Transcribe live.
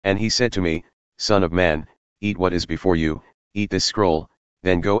And he said to me, Son of man, eat what is before you, eat this scroll,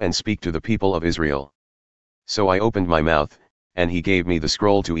 then go and speak to the people of Israel. So I opened my mouth, and he gave me the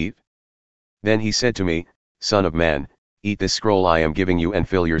scroll to eat. Then he said to me, Son of man, eat this scroll I am giving you and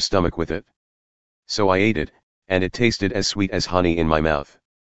fill your stomach with it. So I ate it, and it tasted as sweet as honey in my mouth.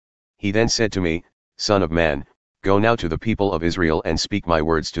 He then said to me, Son of man, go now to the people of Israel and speak my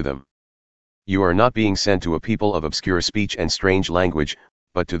words to them. You are not being sent to a people of obscure speech and strange language,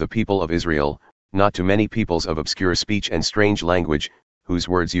 but to the people of Israel, not to many peoples of obscure speech and strange language, whose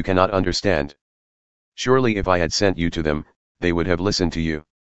words you cannot understand. Surely if I had sent you to them, they would have listened to you.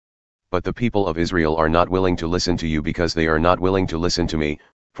 But the people of Israel are not willing to listen to you because they are not willing to listen to me,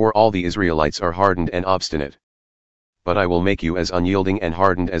 for all the Israelites are hardened and obstinate. But I will make you as unyielding and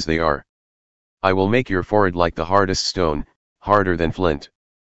hardened as they are. I will make your forehead like the hardest stone, harder than flint.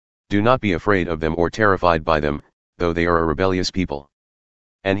 Do not be afraid of them or terrified by them, though they are a rebellious people.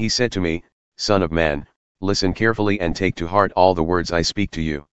 And he said to me, Son of man, listen carefully and take to heart all the words I speak to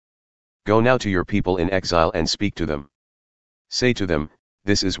you. Go now to your people in exile and speak to them. Say to them,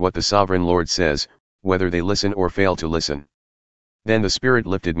 this is what the sovereign Lord says, whether they listen or fail to listen. Then the Spirit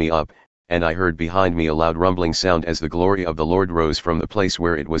lifted me up, and I heard behind me a loud rumbling sound as the glory of the Lord rose from the place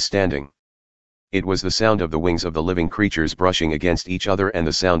where it was standing. It was the sound of the wings of the living creatures brushing against each other and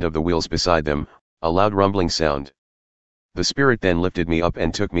the sound of the wheels beside them, a loud rumbling sound. The Spirit then lifted me up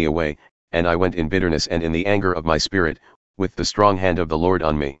and took me away, and I went in bitterness and in the anger of my spirit, with the strong hand of the Lord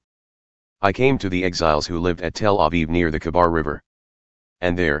on me. I came to the exiles who lived at Tel Aviv near the Kebar River.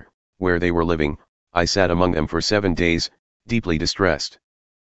 And there, where they were living, I sat among them for 7 days, deeply distressed.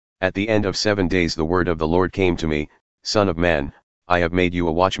 At the end of 7 days the word of the Lord came to me, Son of man, I have made you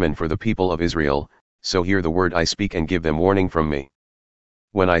a watchman for the people of Israel, so hear the word I speak and give them warning from me.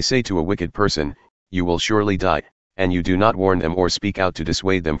 When I say to a wicked person, you will surely die, and you do not warn them or speak out to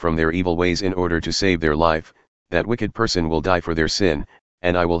dissuade them from their evil ways in order to save their life, that wicked person will die for their sin,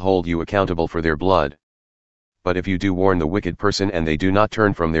 and I will hold you accountable for their blood. But if you do warn the wicked person and they do not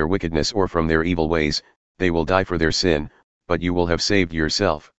turn from their wickedness or from their evil ways, they will die for their sin, but you will have saved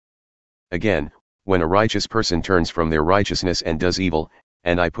yourself. Again, when a righteous person turns from their righteousness and does evil,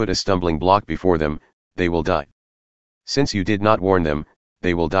 and I put a stumbling block before them, they will die. Since you did not warn them,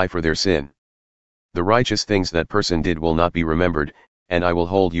 they will die for their sin. The righteous things that person did will not be remembered, and I will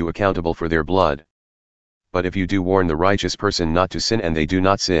hold you accountable for their blood. But if you do warn the righteous person not to sin and they do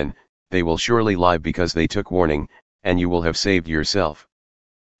not sin, they will surely lie because they took warning, and you will have saved yourself.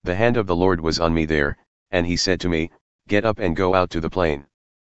 The hand of the Lord was on me there, and he said to me, Get up and go out to the plain.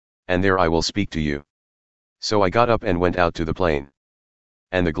 And there I will speak to you. So I got up and went out to the plain.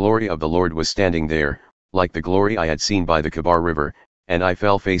 And the glory of the Lord was standing there, like the glory I had seen by the Kebar River, and I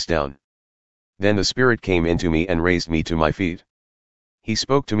fell face down. Then the Spirit came into me and raised me to my feet. He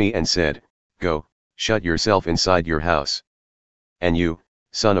spoke to me and said, Go, shut yourself inside your house. And you,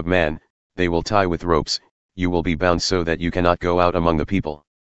 son of man, they will tie with ropes, you will be bound so that you cannot go out among the people.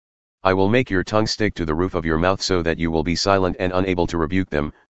 I will make your tongue stick to the roof of your mouth so that you will be silent and unable to rebuke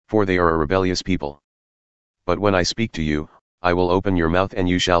them, for they are a rebellious people. But when I speak to you, I will open your mouth and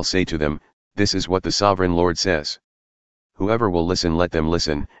you shall say to them, This is what the sovereign Lord says. Whoever will listen let them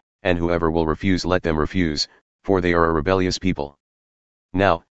listen, and whoever will refuse let them refuse, for they are a rebellious people.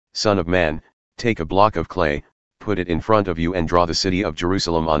 Now, son of man, take a block of clay, put it in front of you and draw the city of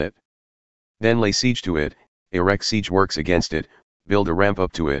Jerusalem on it. Then lay siege to it, erect siege works against it, build a ramp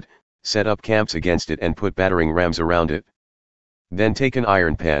up to it, set up camps against it and put battering rams around it. Then take an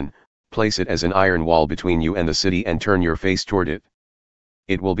iron pan, place it as an iron wall between you and the city and turn your face toward it.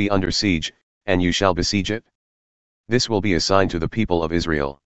 It will be under siege, and you shall besiege it. This will be a sign to the people of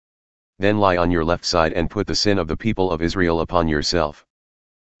Israel. Then lie on your left side and put the sin of the people of Israel upon yourself.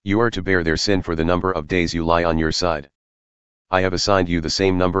 You are to bear their sin for the number of days you lie on your side. I have assigned you the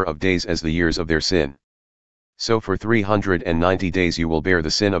same number of days as the years of their sin. So for 390 days you will bear the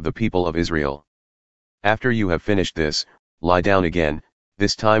sin of the people of Israel. After you have finished this, lie down again,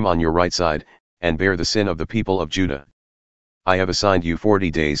 this time on your right side, and bear the sin of the people of Judah. I have assigned you 40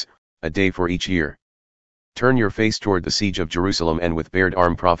 days, a day for each year. Turn your face toward the siege of Jerusalem and with bared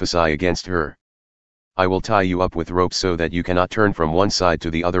arm prophesy against her. I will tie you up with ropes so that you cannot turn from one side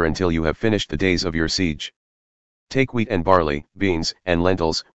to the other until you have finished the days of your siege. Take wheat and barley, beans and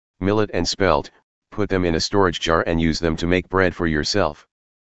lentils, millet and spelt, put them in a storage jar and use them to make bread for yourself.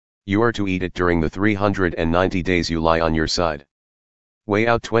 You are to eat it during the 390 days you lie on your side. Weigh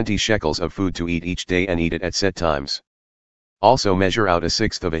out 20 shekels of food to eat each day and eat it at set times. Also measure out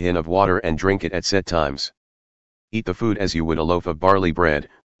 1/6 of a hin of water and drink it at set times. Eat the food as you would a loaf of barley bread,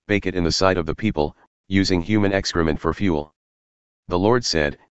 bake it in the sight of the people, using human excrement for fuel. The Lord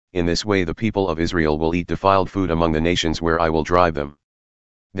said, in this way the people of Israel will eat defiled food among the nations where I will drive them.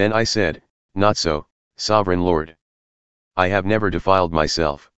 Then I said, Not so, sovereign Lord. I have never defiled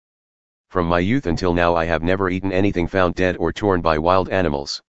myself. From my youth until now I have never eaten anything found dead or torn by wild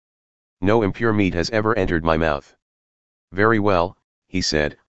animals. No impure meat has ever entered my mouth. Very well, he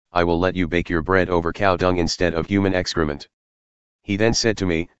said, I will let you bake your bread over cow dung instead of human excrement. He then said to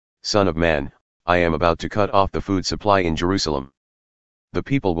me, Son of man, I am about to cut off the food supply in Jerusalem. The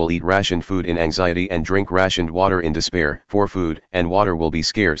people will eat rationed food in anxiety and drink rationed water in despair, for food and water will be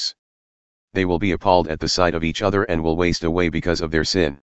scarce. They will be appalled at the sight of each other and will waste away because of their sin.